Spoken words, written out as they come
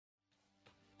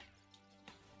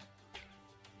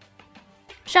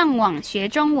上网学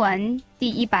中文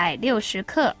第160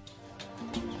课。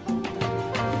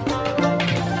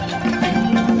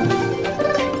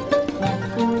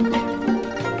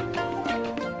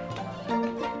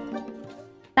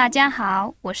大家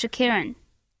好，我是 Karen。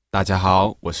大家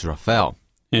好，我是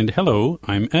Raphael。And hello,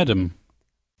 I'm Adam。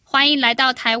欢迎来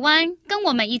到台湾，跟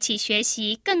我们一起学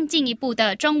习更进一步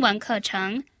的中文课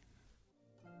程。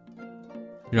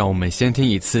让我们先听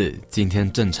一次今天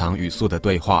正常语速的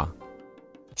对话。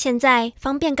现在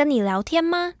方便跟你聊天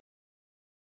吗？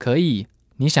可以，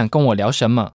你想跟我聊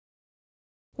什么？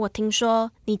我听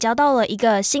说你交到了一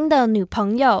个新的女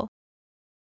朋友。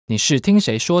你是听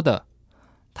谁说的？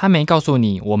他没告诉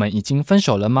你我们已经分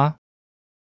手了吗？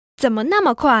怎么那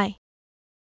么快？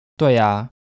对啊，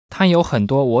他有很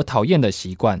多我讨厌的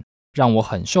习惯，让我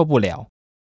很受不了。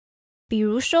比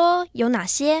如说有哪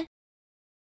些？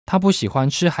他不喜欢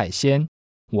吃海鲜，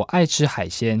我爱吃海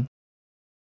鲜。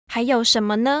还有什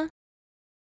么呢？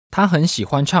他很喜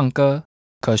欢唱歌，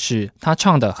可是他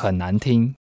唱得很难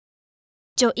听。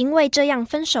就因为这样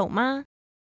分手吗？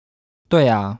对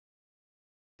啊。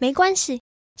没关系，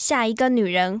下一个女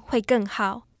人会更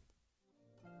好。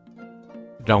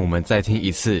让我们再听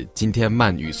一次今天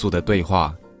慢语速的对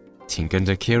话，请跟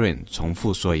着 Karen 重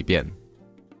复说一遍。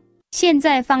现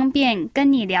在方便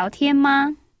跟你聊天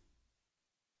吗？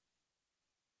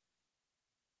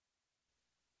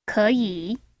可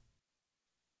以。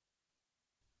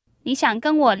你想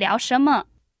跟我聊什么？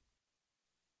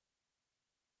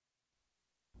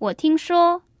我听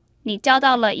说你交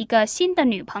到了一个新的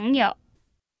女朋友。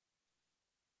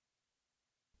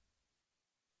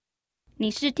你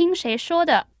是听谁说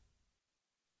的？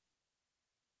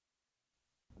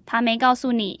他没告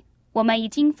诉你我们已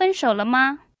经分手了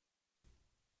吗？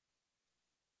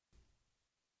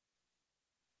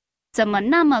怎么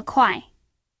那么快？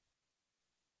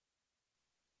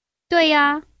对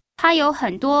呀，他有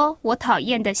很多我讨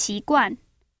厌的习惯，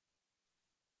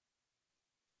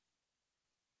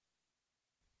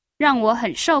让我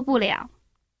很受不了。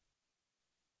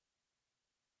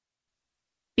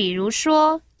比如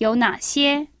说有哪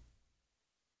些？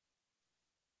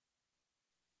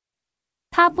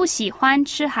他不喜欢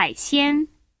吃海鲜，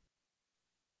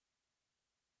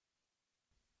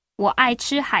我爱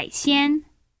吃海鲜。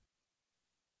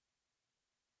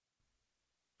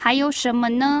还有什么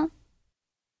呢？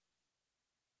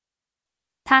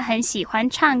他很喜欢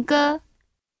唱歌，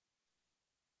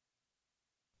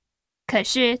可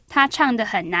是他唱得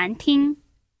很难听。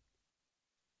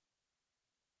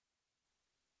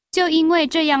就因为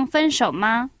这样分手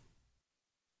吗？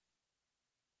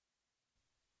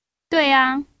对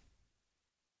啊。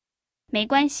没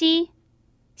关系，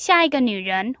下一个女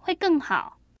人会更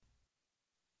好。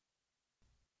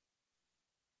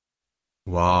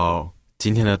哇哦，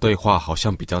今天的对话好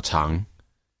像比较长。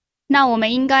那我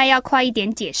们应该要快一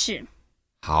点解释。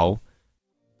好，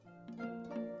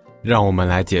让我们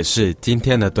来解释今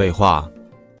天的对话。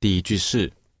第一句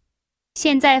是：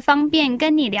现在方便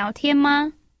跟你聊天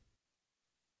吗？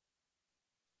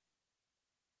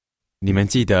你们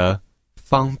记得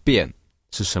方便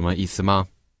是什么意思吗？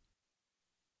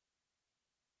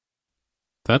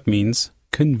 That means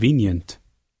convenient.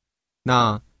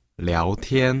 那聊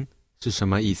天是什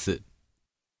么意思？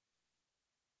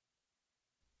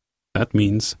 That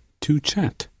means to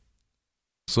chat.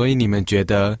 所以你们觉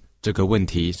得这个问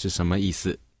题是什么意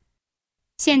思？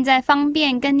现在方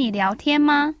便跟你聊天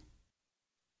吗？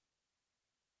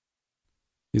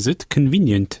 Is it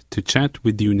convenient to chat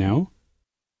with you now?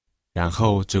 然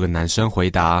后这个男生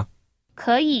回答：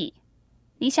可以。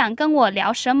你想跟我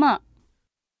聊什么？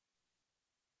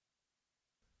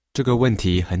这个问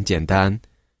题很简单，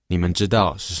你们知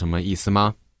道是什么意思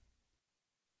吗？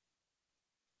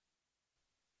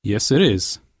 Yes, it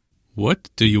is. What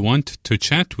do you want to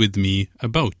chat with me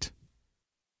about?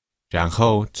 然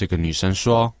后这个女生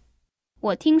说：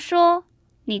我听说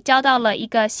你交到了一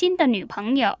个新的女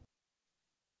朋友。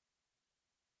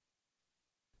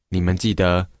你们记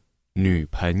得女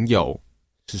朋友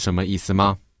是什么意思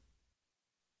吗？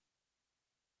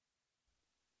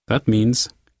 That means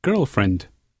girlfriend.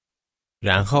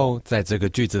 然后在这个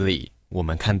句子里，我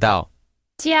们看到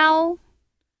交。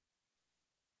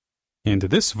And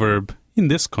this verb, in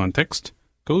this context,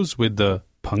 goes with the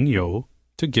朋友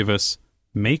to give us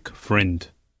make friend.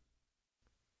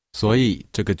 所以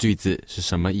这个句子是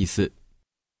什么意思？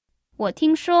我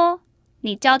听说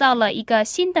你交到了一个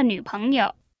新的女朋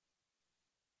友。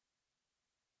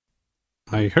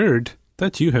I heard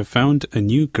that you have found a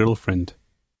new girlfriend.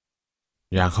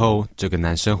 然后这个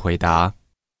男生回答：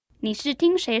你是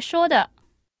听谁说的？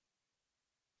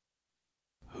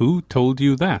 Who told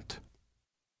you that?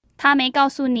 他没告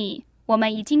诉你我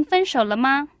们已经分手了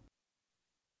吗？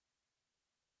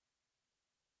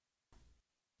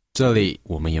这里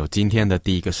我们有今天的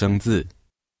第一个生字，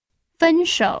分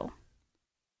手。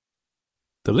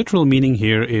The literal meaning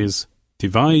here is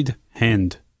divide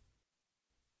hand,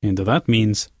 and that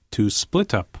means to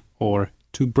split up or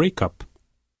to break up.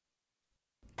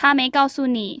 他没告诉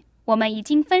你我们已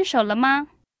经分手了吗？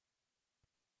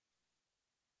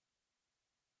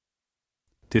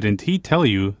 Didn't he tell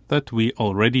you that we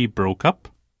already broke up?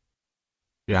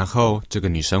 然后这个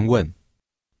女生问，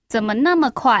怎么那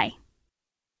么快？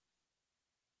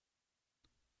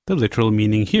 The literal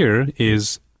meaning here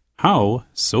is how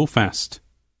so fast,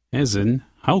 as in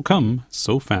how come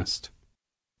so fast.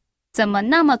 怎么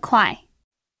那么快？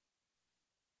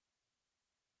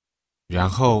然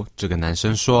后这个男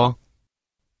生说，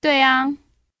对啊，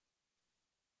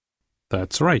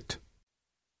 That's right.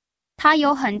 他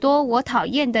有很多我讨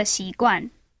厌的习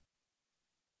惯。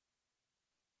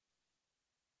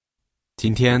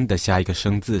今天的下一个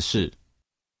生字是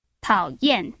讨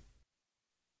厌。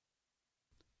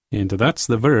And that's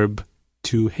the verb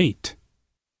to hate.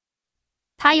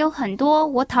 他有很多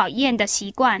我讨厌的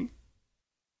习惯。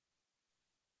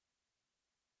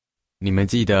你们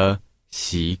记得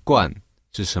习惯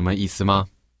是什么意思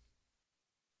吗？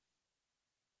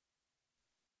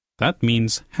 That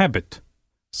means habit.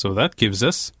 So that gives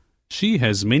us, she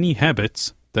has many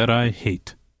habits that I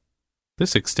hate.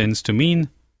 This extends to mean,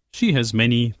 she has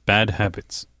many bad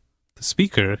habits. The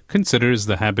speaker considers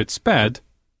the habits bad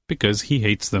because he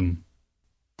hates them.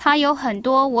 他有很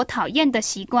多我讨厌的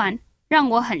习惯，让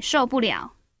我很受不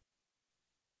了。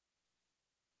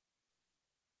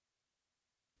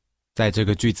在这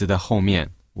个句子的后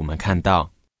面，我们看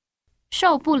到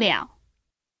受不了。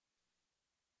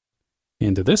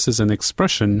And this is an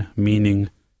expression meaning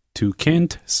to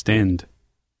can't stand.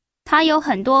 他有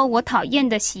很多我讨厌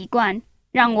的习惯，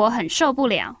让我很受不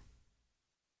了。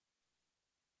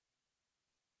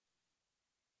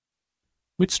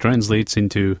Which translates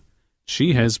into,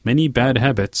 she has many bad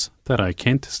habits that I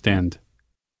can't stand.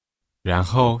 然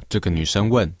后这个女生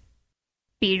问，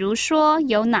比如说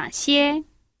有哪些？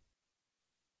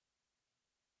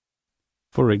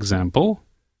 For example,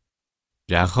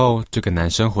 然后这个男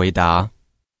生回答，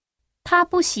他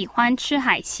不喜欢吃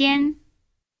海鲜。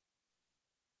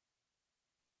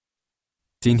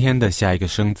今天的下一个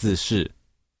生字是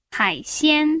海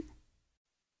鲜。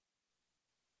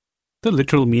 the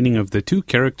literal meaning of the two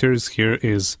characters here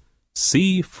is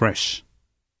sea fresh,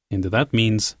 and that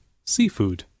means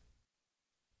seafood.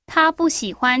 他不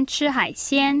喜欢吃海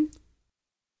鲜。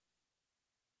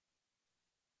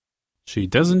 She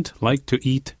doesn't like to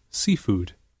eat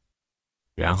seafood.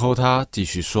 然后他继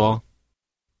续说，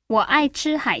我爱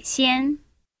吃海鲜。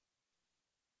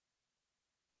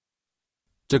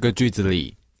这个句子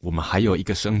里我们还有一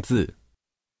个生字，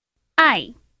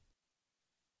爱。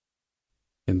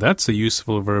 And that's a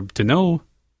useful verb to know,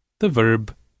 the verb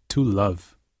to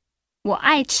love. 我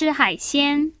爱吃海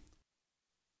鲜。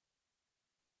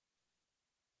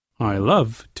 I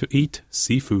love to eat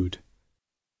seafood.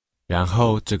 然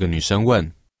后这个女生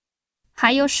问，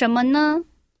还有什么呢？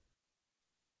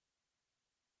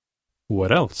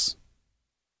 What else?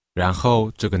 然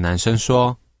后这个男生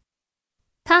说，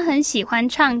他很喜欢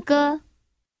唱歌。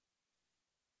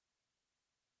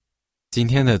今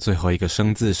天的最后一个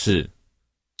生字是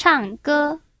唱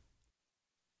歌。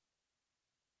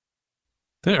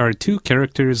 There are two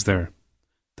characters there.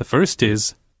 The first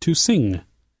is to sing,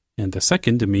 and the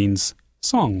second means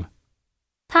song.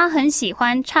 他很喜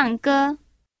欢唱歌。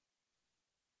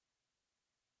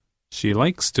 She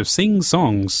likes to sing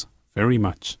songs very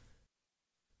much.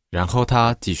 然后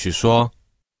他继续说，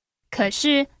可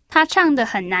是他唱得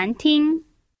很难听。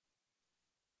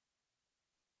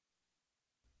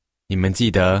你们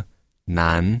记得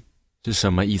难是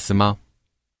什么意思吗？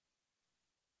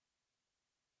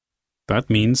 That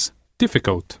means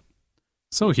difficult.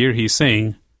 So here he's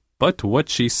saying, but what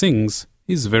she sings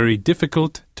is very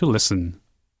difficult to listen.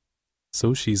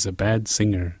 So she's a bad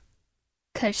singer.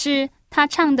 可是他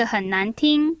唱得很难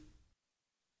听。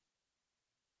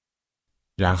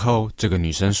然后这个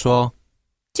女生说，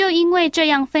就因为这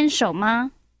样分手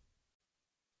吗？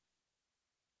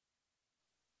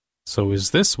 So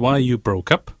is this why you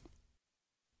broke up?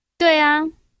 对啊，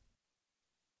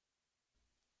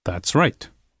 That's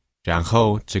right. 然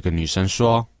后这个女生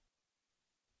说，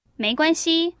没关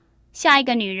系，下一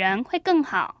个女人会更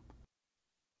好。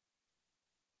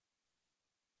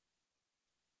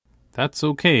 That's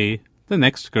okay. The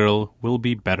next girl will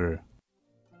be better.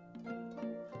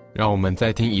 让我们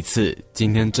再听一次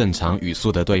今天正常语速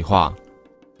的对话。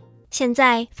现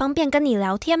在方便跟你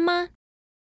聊天吗？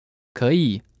可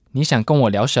以，你想跟我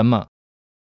聊什么？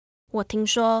我听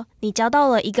说你交到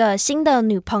了一个新的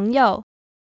女朋友。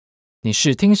你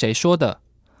是听谁说的？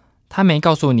他没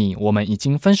告诉你我们已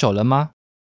经分手了吗？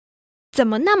怎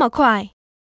么那么快？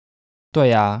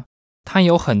对啊，他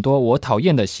有很多我讨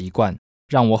厌的习惯，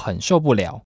让我很受不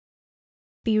了。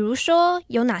比如说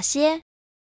有哪些？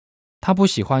他不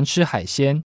喜欢吃海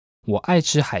鲜，我爱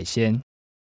吃海鲜。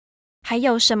还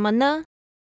有什么呢？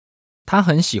他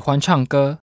很喜欢唱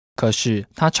歌，可是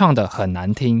他唱得很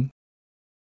难听。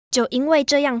就因为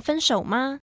这样分手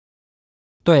吗？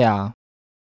对啊，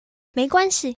没关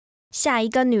系，下一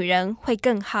个女人会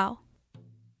更好。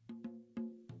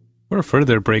 For a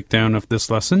further breakdown of this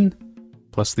lesson,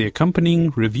 plus the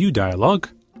accompanying review dialogue,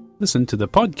 listen to the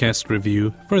podcast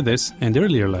review for this and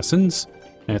earlier lessons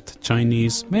at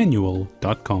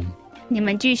ChineseManual.com. 你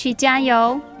们继续加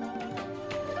油！